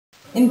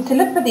In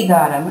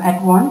Silappathikaram,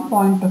 at one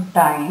point of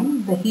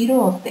time, the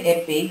hero of the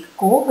epic,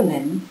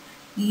 Kovalan,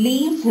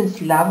 leaves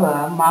his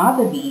lover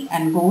Madhavi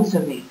and goes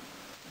away.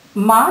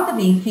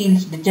 Madhavi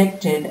feels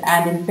dejected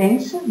and in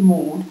pensive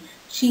mood,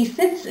 she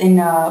sits in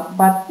a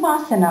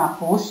Padmasana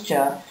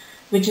posture,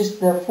 which is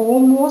the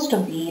foremost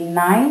of the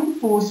 9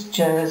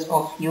 postures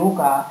of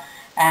yoga,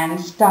 and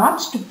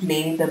starts to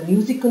play the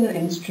musical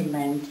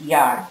instrument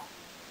yard.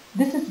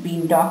 This has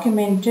been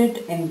documented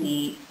in the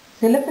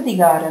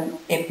Silappathikaram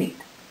epic.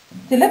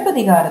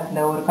 சிலப்பதிகாரத்தில்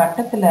ஒரு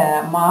கட்டத்தில்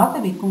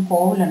மாதவிக்கும்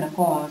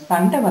கோவலனுக்கும்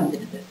சண்டை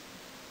வந்துடுது.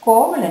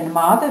 கோவலன்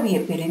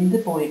மாதவியை பிரிந்து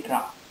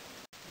போயிடுறான்.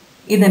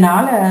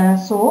 இதனால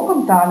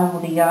சோகம் தாழ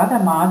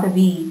முடியாத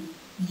மாதவி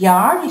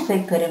யாழ் இசை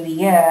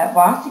கருவிய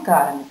வாசிக்க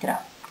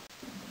ஆரம்பிக்கிறார்.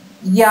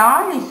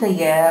 யாழ்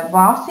இசைய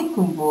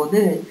வாசிக்கும்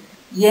போது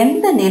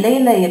எந்த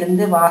நிலையில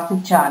இருந்து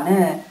வாசிச்சான்னு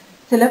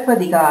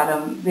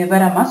சிலப்பதிகாரம்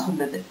விவரமா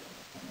சொல்லுது.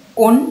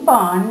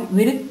 ஒன்பான்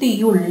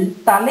விருத்தியுள்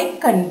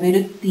தலைக்கண்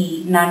விருத்தி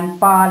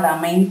நண்பால்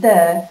அமைந்த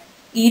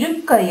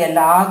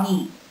இருக்கையலாகி,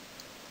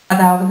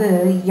 அதாவது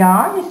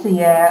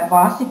யாழிசைய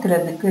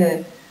வாசிக்கிறதுக்கு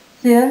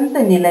சிறந்த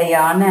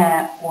நிலையான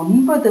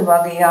 9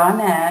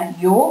 வகையான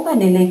யோக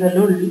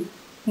நிலைகளுள்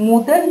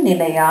முதல்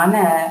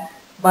நிலையான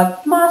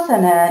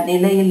பத்மாசன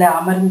நிலையில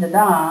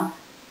அமர்ந்துதான்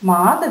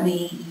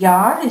மாதவி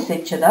யாழ்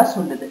இசைச்சதா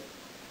சொல்லுது.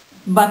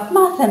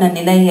 பத்மாசன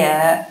நிலைய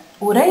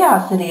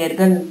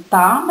உரையாசிரியர்கள்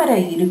தாமரை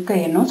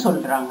இருக்கைன்னு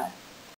சொல்றாங்க.